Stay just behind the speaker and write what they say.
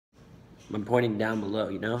I'm pointing down below,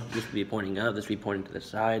 you know? This would be pointing up, this would be pointing to the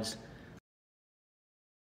sides.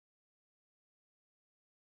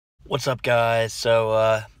 What's up, guys? So,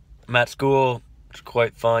 I'm at school. It's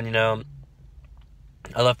quite fun, you know?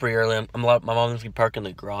 I left pretty early. My mom's gonna be parking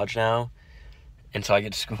in the garage now. And so I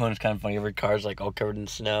get to school and it's kind of funny. Every car's like all covered in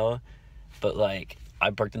snow. But like, I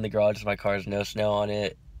parked in the garage so my car has no snow on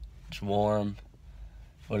it. It's warm.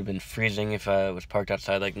 Would have been freezing if I was parked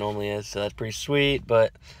outside like normally is. So that's pretty sweet.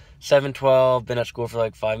 But 7:12, been at school for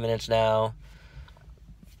like 5 minutes now.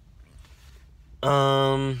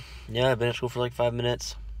 Yeah, I've been at school for like 5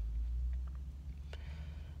 minutes.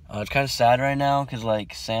 It's kind of sad right now because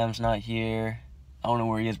like Sam's not here. I don't know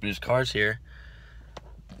where he is, but his car's here.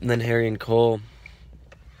 And then Harry and Cole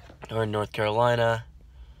are in North Carolina.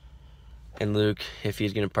 And Luke, if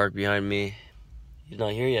he's going to park behind me, he's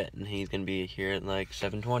not here yet. And he's going to be here at like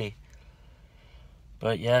 7:20.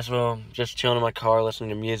 But yeah, so just chilling in my car,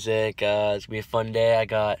 listening to music. It's going to be a fun day. I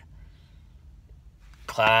got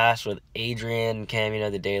class with Adrian and Cam, you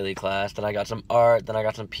know, the daily class. Then I got some art. Then I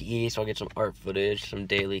got some PE, so I'll get some art footage, some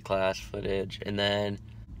daily class footage. And then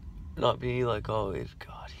not be like always.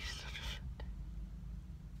 God, he's such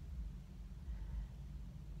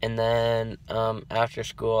a... And then after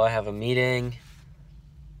school, I have a meeting.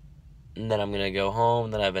 And then I'm going to go home.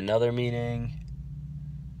 Then I have another meeting.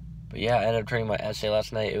 But yeah, I ended up turning my essay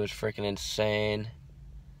last night. It was freaking insane.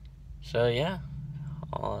 So yeah,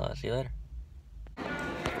 I'll see you later.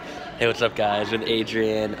 Hey, what's up, guys? With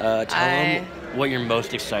Adrian. Tell them what you're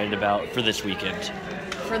most excited about for this weekend.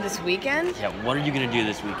 For this weekend? Yeah, what are you going to do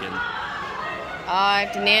this weekend? I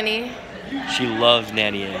have to nanny. She loves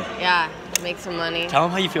nannying. Yeah, make some money. Tell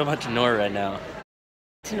them how you feel about Tenor right now.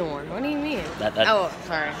 Tenor? What do you mean? Oh,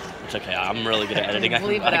 sorry. It's okay. I'm really good at editing. I can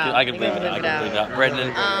bleep bleep it out.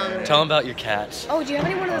 Brendan, tell them about your cats. Oh, do you have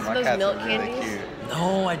any one of those milk candies? Really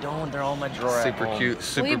No, I don't. They're all in my drawer. super cute,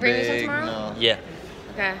 super Will you bring me some big. tomorrow? No. Yeah.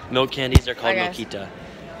 Okay. Milk candies are called Okay. Milkita.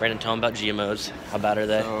 Brandon, tell them about GMOs. How bad are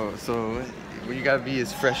they? So what you gotta be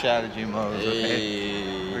is fresh out of GMOs,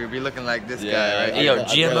 okay? We're gonna be looking like this guy, right? Hey, yo,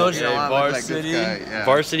 GMOs You don't wanna look like this guy, yeah.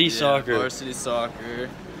 Varsity soccer. Varsity soccer.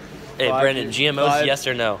 Hey, Brandon, GMOs, yes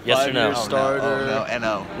or no? Yes or no? Starter. No,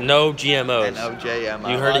 N-O. No GMOs. N-O-J-M-O.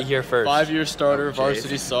 You heard it here first. 5-year starter,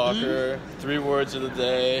 varsity soccer. 3 words of the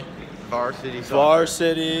day. Varsity soccer.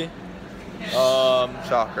 Varsity.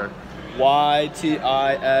 Soccer. YTISRAV,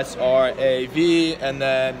 and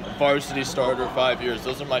then varsity starter, 5 years.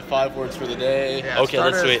 Those are my 5 words for the day. Yeah, Okay,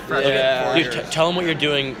 that's sweet. fresh Yeah. Dude, tell them what you're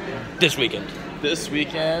doing this weekend. This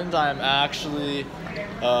weekend, I'm actually,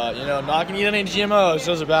 not gonna eat any GMOs.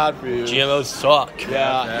 Those are bad for you. GMOs suck.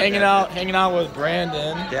 Yeah, hanging out with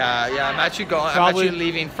Brandon. Yeah, I'm actually going. Probably- I'm actually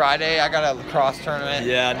leaving Friday. I got a lacrosse tournament.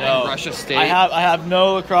 Yeah, no. In Russia State. I have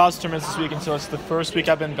no lacrosse tournaments this weekend, so it's the first week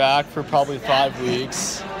I've been back for probably 5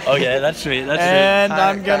 weeks. Okay, that's sweet. That's And Hi,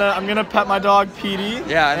 I'm gonna pet my dog Petey.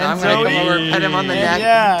 Yeah, and I'm gonna Zoe. come over and pet him on the And neck.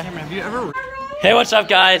 yeah. sweet. Hey, what's up,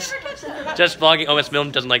 guys? Just vlogging. Oh, Miss Milne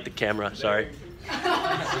doesn't like the camera. Sorry.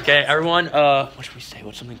 Okay, everyone. What should we say?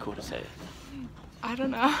 What's something cool to say? I don't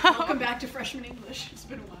know. Welcome back to freshman English. It's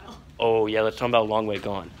been a while. Oh yeah, let's talk about Long Way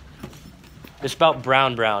Gone. It's about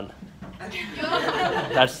Brown.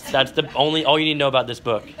 That's the all you need to know about this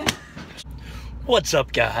book. What's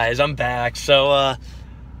up, guys? I'm back. So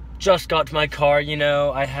just got to my car. You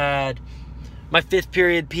know, I had my 5th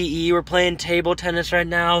period PE. We're playing table tennis right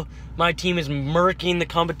now. My team is murking the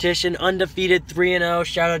competition, undefeated 3-0.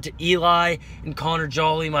 Shout out to Eli and Connor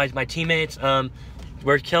Jolly, my teammates.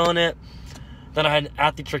 We're killing it. Then I had an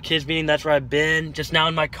Athletes for Kids meeting. That's where I've been. Just now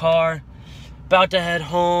in my car, about to head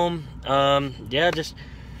home. Yeah, just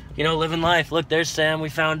living life. Look, there's Sam. We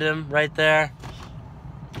found him right there.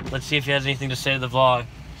 Let's see if he has anything to say to the vlog.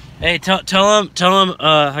 Hey, tell him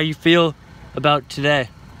how you feel about today.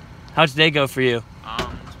 How'd today go for you?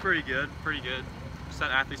 It's pretty good. Just an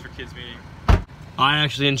Athletes for Kids meeting. I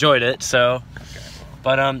actually enjoyed it. So,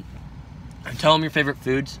 but tell him your favorite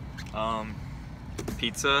foods.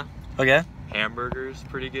 Pizza, Okay. hamburgers,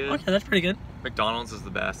 pretty good. Okay, that's pretty good. McDonald's is the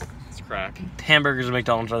best. It's crack. Hamburgers and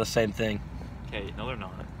McDonald's are the same thing. Okay, no they're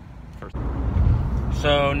not. First.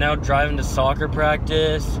 So now driving to soccer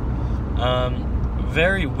practice.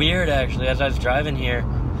 Very weird actually. As I was driving here,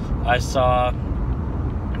 I saw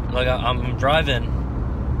I'm driving,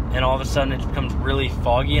 and all of a sudden it becomes really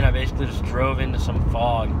foggy, and I basically just drove into some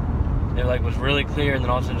fog. It was really clear, and then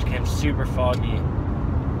all of a sudden it became super foggy.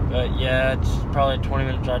 But yeah, it's probably a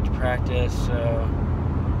 20-minute drive to practice, so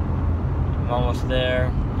I'm almost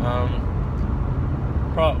there.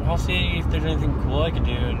 I'll see if there's anything cool I could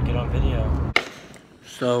do and get on video.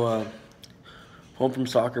 So, home from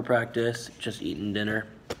soccer practice, just eating dinner.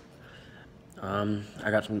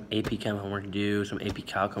 I got some AP Chem homework to do, some AP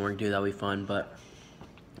Calc homework to do. That'll be fun, but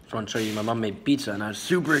I just want to show you my mom made pizza, and I was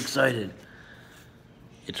super excited.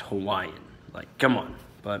 It's Hawaiian. Like, come on.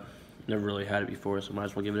 But never really had it before, so might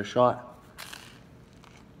as well give it a shot.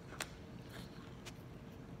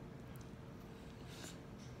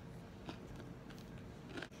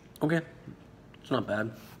 Okay, it's not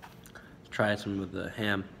bad. Let's try some with the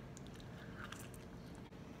ham.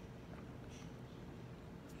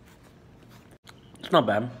 It's not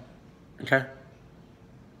bad, okay?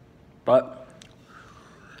 But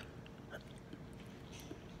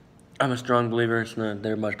I'm a strong believer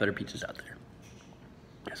there are much better pizzas out there.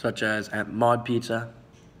 Such as at Mod Pizza,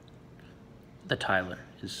 the Tyler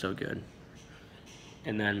is so good.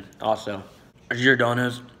 And then also,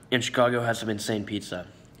 Giordano's in Chicago has some insane pizza.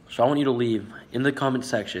 So I want you to leave in the comment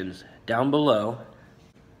sections down below,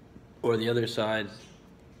 or the other side,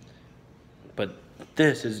 but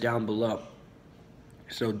this is down below.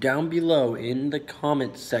 So down below in the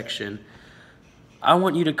comment section, I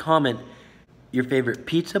want you to comment your favorite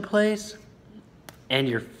pizza place and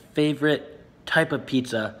your favorite type of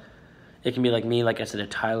pizza. It can be like me, like I said, a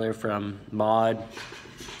Tyler from Mod,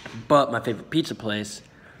 but my favorite pizza place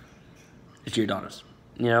is Giordano's.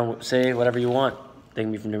 You know, say whatever you want. They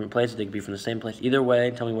can be from different places, they can be from the same place. Either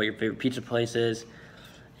way, tell me what your favorite pizza place is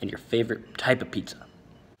and your favorite type of pizza.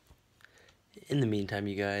 In the meantime,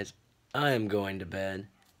 you guys, I am going to bed.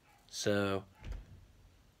 So,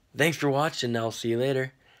 thanks for watching, and I'll see you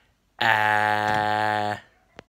later.